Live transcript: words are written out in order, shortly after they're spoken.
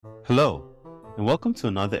Hello, and welcome to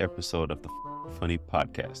another episode of the Funny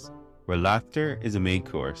Podcast, where laughter is a main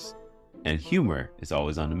course and humor is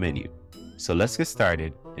always on the menu. So let's get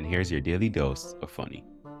started, and here's your daily dose of funny.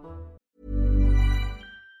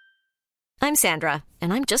 I'm Sandra,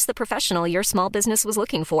 and I'm just the professional your small business was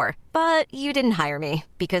looking for. But you didn't hire me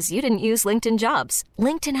because you didn't use LinkedIn Jobs.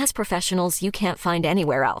 LinkedIn has professionals you can't find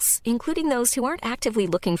anywhere else, including those who aren't actively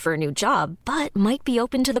looking for a new job, but might be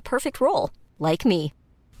open to the perfect role, like me.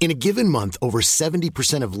 In a given month, over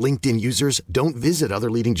 70% of LinkedIn users don't visit other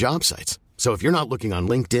leading job sites. So if you're not looking on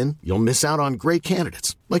LinkedIn, you'll miss out on great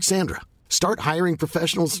candidates like Sandra. Start hiring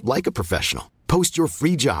professionals like a professional. Post your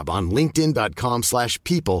free job on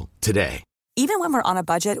linkedin.com/people today. Even when we're on a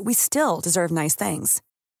budget, we still deserve nice things.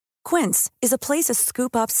 Quince is a place to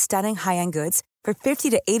scoop up stunning high-end goods for 50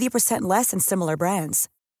 to 80% less than similar brands.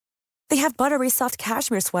 They have buttery soft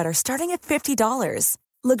cashmere sweaters starting at $50,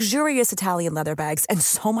 luxurious Italian leather bags, and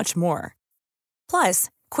so much more. Plus,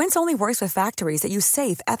 Quince only works with factories that use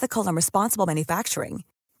safe, ethical, and responsible manufacturing.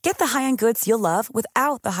 Get the high-end goods you'll love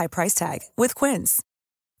without the high price tag with Quince.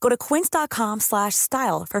 Go to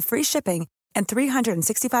quince.com/style for free shipping and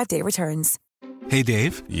 365-day returns. Hey,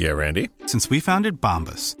 Dave. Yeah, Randy. Since we founded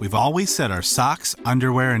Bombas, we've always said our socks,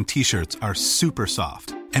 underwear, and T-shirts are super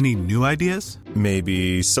soft. Any new ideas?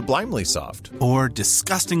 Maybe sublimely soft. Or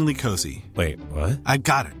disgustingly cozy. Wait, what? I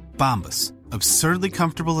got it. Bombas. Absurdly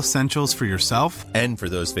comfortable essentials for yourself and for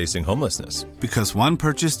those facing homelessness. Because one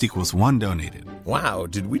purchased equals one donated. Wow,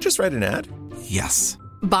 did we just write an ad? Yes.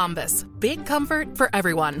 Bombas. Big comfort for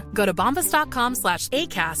everyone. Go to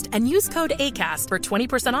bombas.com/ACAST and use code ACAST for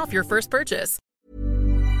 20% off your first purchase.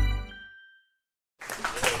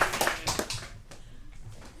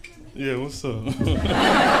 Yeah, what's up?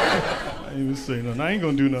 I ain't even saying nothing. I ain't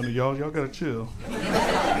gonna do nothing to y'all. Y'all gotta chill. I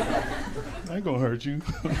ain't gonna hurt you.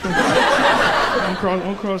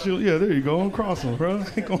 Don't cross you. Yeah, there you go. Don't cross them, bro.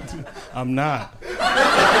 I'm not.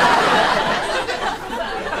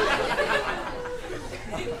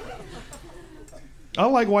 I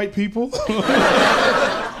like white people.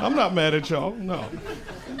 I'm not mad at y'all. No.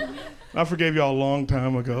 I forgave y'all a long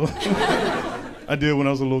time ago. I did when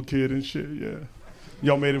I was a little kid and shit, yeah.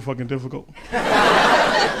 Y'all made it fucking difficult.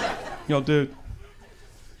 Y'all did.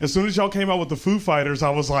 As soon as y'all came out with the Foo Fighters, I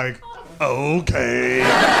was like, okay.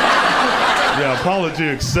 Yeah, apology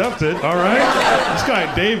accepted, all right? This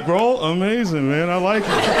guy, Dave Grohl, amazing, man. I like it.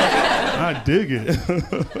 I dig it.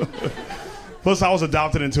 Plus, I was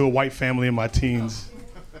adopted into a white family in my teens.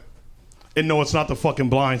 And no, it's not The fucking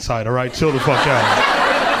Blind Side, all right? Chill the fuck out.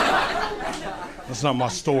 That's not my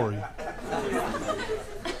story.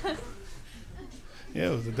 Yeah,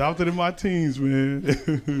 I was adopted in my teens, man.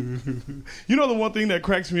 You know the one thing that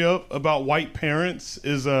cracks me up about white parents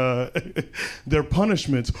is their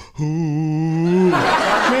punishments. Ooh.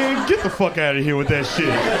 Man, get the fuck out of here with that shit.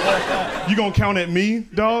 You gonna count at me,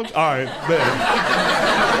 dog? All right, bet.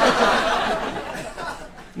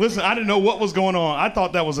 Listen, I didn't know what was going on. I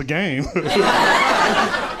thought that was a game.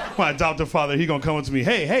 My adoptive father, he gonna come up to me,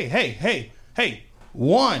 hey,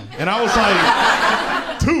 1. And I was like,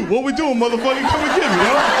 2, what we doing, motherfucker? Come and get me,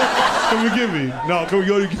 yo. Come and get me. No, come and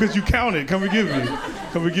go, because you counted. Come and get me.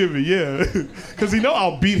 Come and get me, yeah. Because he know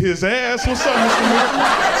I'll beat his ass. What's up, Mr.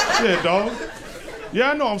 Mitchell? Yeah, dog.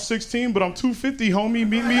 Yeah, I know I'm 16, but I'm 250, homie.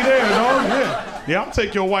 Meet me there, dog. Yeah, I'll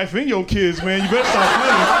take your wife and your kids, man. You better stop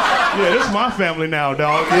playing. Yeah, this is my family now,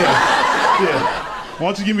 dog. Yeah. Why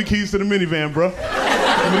don't you give me keys to the minivan, bro? Give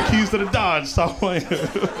me the keys to the Dodge. Stop playing.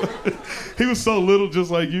 He was so little,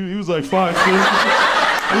 just like you. He was like 5'6".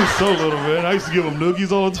 He was so little, man. I used to give him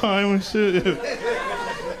noogies all the time and shit.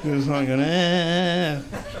 He was like,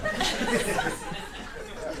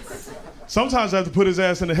 Sometimes I have to put his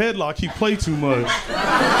ass in the headlock. He play too much.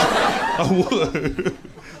 I would.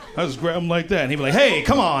 I just grab him like that, and he'd be like, hey,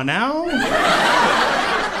 come on now.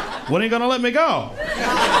 When ain't gonna let me go?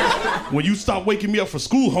 When you stop waking me up for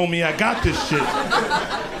school, homie, I got this shit.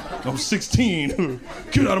 I'm 16.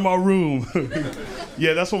 Get out of my room.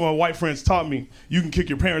 Yeah, that's what my white friends taught me. You can kick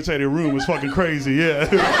your parents out of your room. It's fucking crazy, yeah.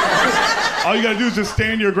 All you gotta do is just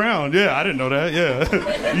stand your ground. Yeah, I didn't know that,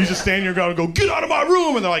 yeah. You just stand your ground and go, get out of my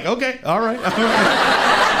room. And they're like, okay, all right.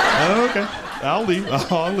 Okay, I'll leave.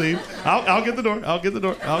 I'll get the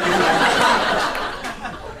door.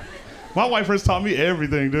 My white friends taught me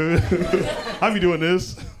everything, dude. I be doing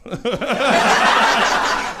this.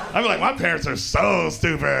 I be like, my parents are so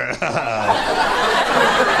stupid. Look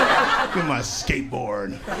at my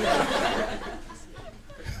skateboard.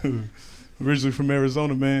 Originally from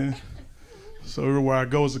Arizona, man. So everywhere I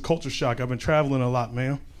go is a culture shock. I've been traveling a lot,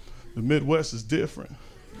 man. The Midwest is different.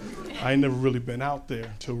 I ain't never really been out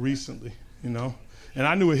there till recently, you know? And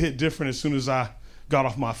I knew it hit different as soon as I got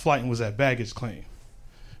off my flight and was at baggage claim.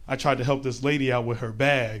 I tried to help this lady out with her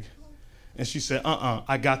bag, and she said,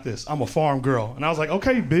 I got this. I'm a farm girl. And I was like,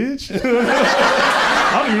 okay, bitch.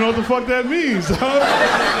 I don't even know what the fuck that means.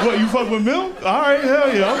 What, you fuck with milk? All right,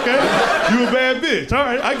 hell yeah, okay. You a bad bitch. All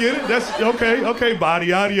right, I get it. That's okay, body,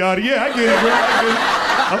 yada, yada. Yeah, I get it, bro. I get it.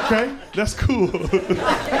 Okay, that's cool.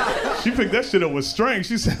 She picked that shit up with strength.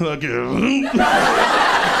 She said, look,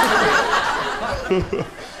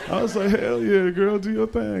 I was like, hell yeah, girl, do your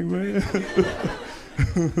thing, man.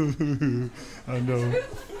 I know.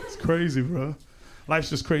 It's crazy, bro. Life's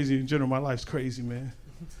just crazy in general. My life's crazy, man.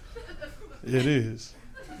 It is.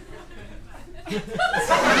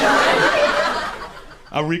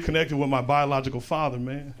 I reconnected with my biological father,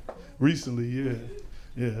 man, recently, yeah.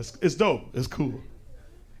 Yeah, it's dope. It's cool.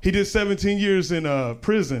 He did 17 years in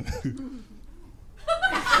prison.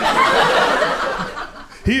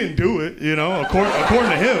 He didn't do it, you know, according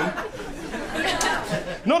to him.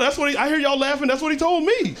 No, that's what I hear y'all laughing. That's what he told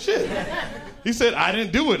me. Shit. He said, I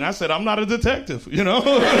didn't do it. And I said, I'm not a detective, you know?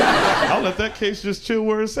 I'll let that case just chill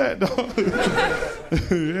where it's at, dog.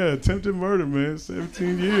 Yeah, attempted murder, man.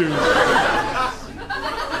 17 years.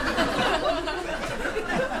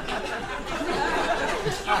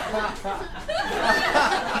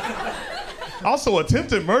 Also,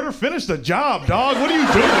 attempted murder, finish the job, dog. What are you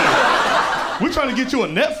doing? We're trying to get you a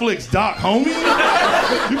Netflix doc, homie.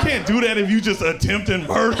 You can't do that if you just attempting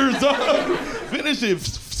murders, dog. Finish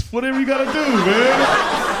it. Whatever you gotta do,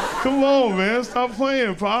 man. Come on, man. Stop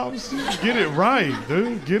playing, Pops. Get it right,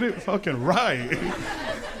 dude. Get it fucking right.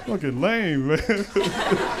 Fucking lame, man.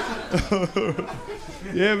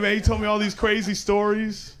 Yeah, man, he told me all these crazy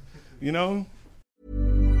stories, you know?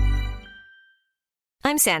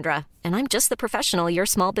 I'm Sandra, and I'm just the professional your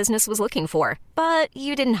small business was looking for. But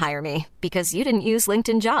you didn't hire me because you didn't use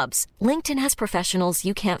LinkedIn Jobs. LinkedIn has professionals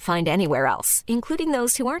you can't find anywhere else, including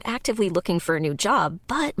those who aren't actively looking for a new job,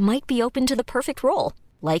 but might be open to the perfect role,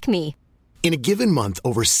 like me. In a given month,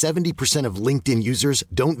 over 70% of LinkedIn users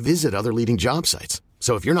don't visit other leading job sites.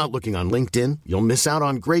 So if you're not looking on LinkedIn, you'll miss out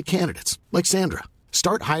on great candidates like Sandra.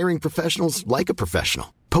 Start hiring professionals like a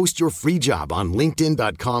professional. Post your free job on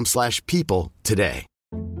linkedin.com/people today.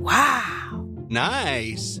 Wow.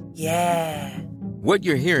 Nice. Yeah. What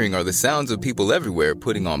you're hearing are the sounds of people everywhere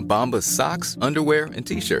putting on Bombas socks, underwear, and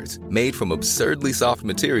T-shirts made from absurdly soft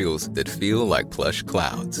materials that feel like plush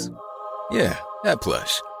clouds. Yeah, that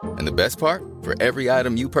plush. And the best part? For every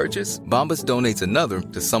item you purchase, Bombas donates another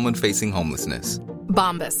to someone facing homelessness.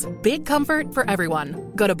 Bombas. Big comfort for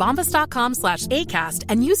everyone. Go to bombas.com/ACAST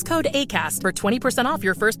and use code ACAST for 20% off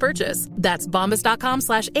your first purchase. That's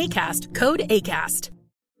bombas.com/ACAST. Code ACAST.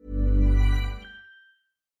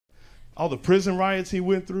 All the prison riots he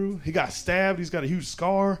went through, he got stabbed, he's got a huge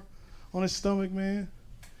scar on his stomach, man.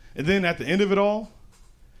 And then at the end of it all,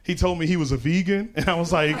 he told me he was a vegan, and I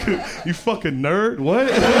was like, you fucking nerd, what?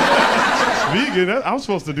 Vegan, I'm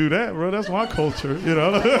supposed to do that, bro, that's my culture, you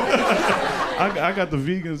know? I got the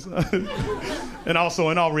vegans. And also,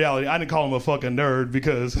 in all reality, I didn't call him a fucking nerd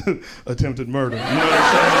because attempted murder, you know what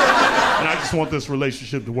I'm saying? And I just want this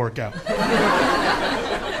relationship to work out.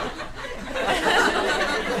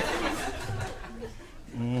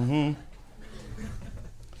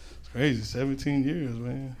 It's crazy, 17 years,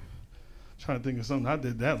 man. Trying to think of something I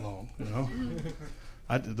did that long, you know?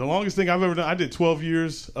 The longest thing I've ever done, I did 12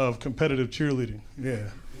 years of competitive cheerleading, yeah.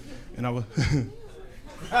 And I was...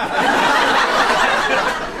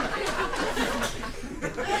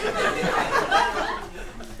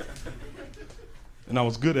 and I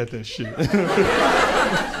was good at that shit.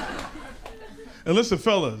 And listen,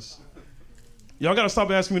 fellas, y'all gotta stop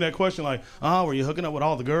asking me that question like, were you hooking up with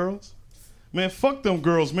all the girls? Man, fuck them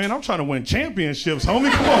girls, man. I'm trying to win championships,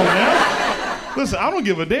 homie. Come on, man. Listen, I don't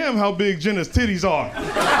give a damn how big Jenna's titties are.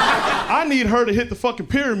 I need her to hit the fucking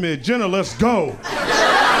pyramid. Jenna, let's go.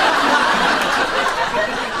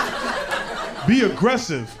 Be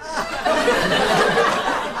aggressive.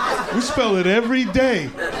 We spell it every day.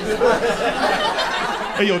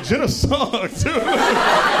 Hey, yo, Jenna sucks, dude.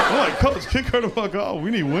 I'm like, coach, kick her the fuck off.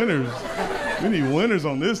 We need winners. We need winners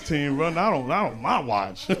on this team, bro. Not on my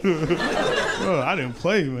watch. Bro, I didn't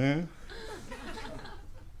play, man.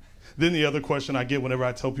 Then the other question I get whenever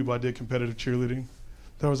I tell people I did competitive cheerleading,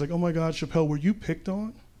 I was like, oh my God, Chappelle, were you picked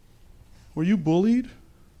on? Were you bullied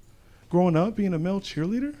growing up being a male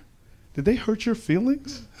cheerleader? Did they hurt your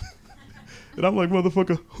feelings? And I'm like,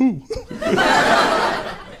 motherfucker, who?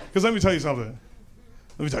 Because let me tell you something.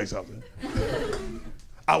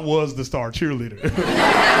 I was the star cheerleader.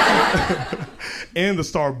 And the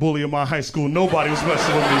star bully in my high school. Nobody was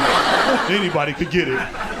messing with me. Anybody could get it.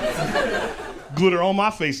 Glitter on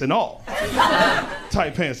my face and all.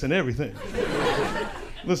 Tight pants and everything.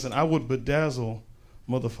 Listen, I would bedazzle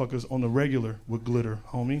motherfuckers on the regular with glitter,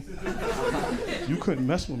 homie. You couldn't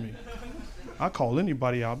mess with me. I call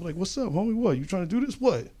anybody out. I'd be like, what's up, homie? What? You trying to do this?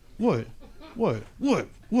 What?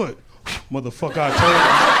 Motherfucker, I told you.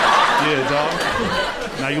 Yeah, dog.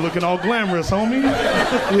 Now you looking all glamorous, homie.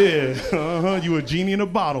 Yeah, you a genie in a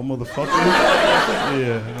bottle, motherfucker.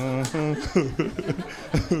 Yeah,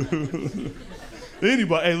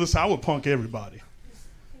 Anybody, hey, listen, I would punk everybody.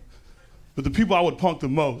 But the people I would punk the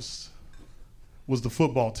most was the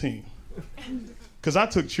football team. Because I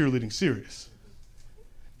took cheerleading serious.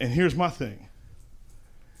 And here's my thing.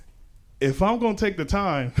 If I'm going to take the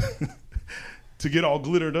time to get all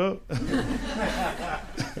glittered up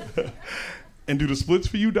and do the splits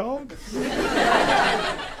for you, dog,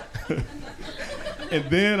 and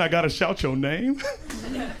then I got to shout your name,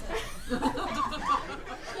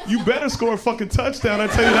 you better score a fucking touchdown, I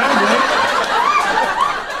tell you that, man.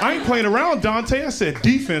 I ain't playing around, Dante. I said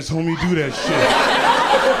defense, homie, do that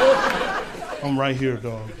shit. I'm right here,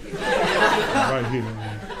 dog. I'm right here,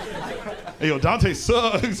 man. Hey, yo, Dante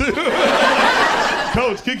sucks.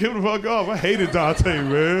 Coach, kick him the fuck off. I hated Dante,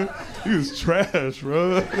 man. He was trash,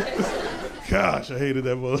 bro. Gosh, I hated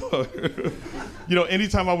that motherfucker. You know,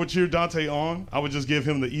 anytime I would cheer Dante on, I would just give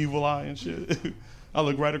him the evil eye and shit. I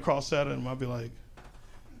look right across at him and I'd be like,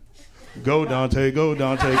 go, Dante, go,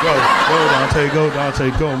 Dante, go. Go, Dante, go, Dante,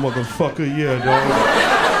 go, motherfucker. Yeah, dog.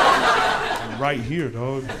 I'm right here,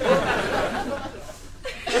 dog.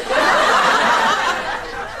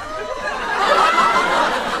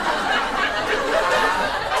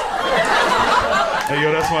 Hey,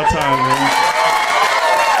 yo, that's my time, man.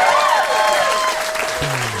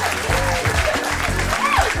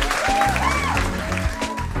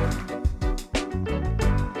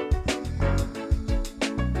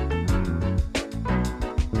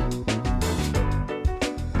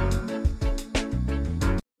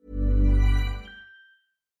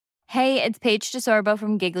 Hey, it's Paige DeSorbo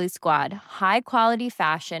from Giggly Squad. High quality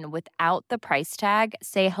fashion without the price tag.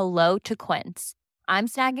 Say hello to Quince. I'm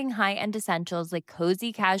snagging high-end essentials like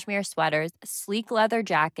cozy cashmere sweaters, sleek leather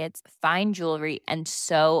jackets, fine jewelry, and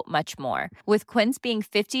so much more. With Quince being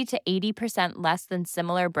 50 to 80% less than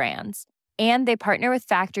similar brands. And they partner with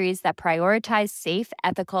factories that prioritize safe,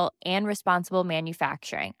 ethical, and responsible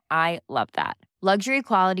manufacturing. I love that. Luxury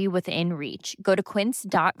quality within reach. Go to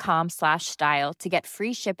quince.com/style to get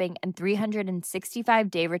free shipping and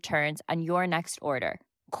 365-day returns on your next order.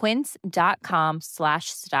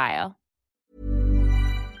 Quince.com/style.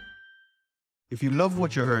 If you love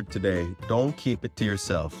what you heard today, don't keep it to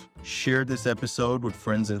yourself. Share this episode with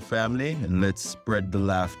friends and family, and let's spread the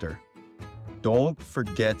laughter. Don't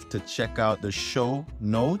forget to check out the show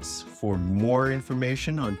notes for more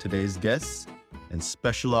information on today's guests and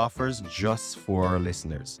special offers just for our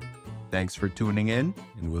listeners. Thanks for tuning in,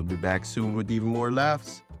 and we'll be back soon with even more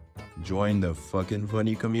laughs. Join the fucking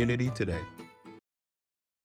funny community today.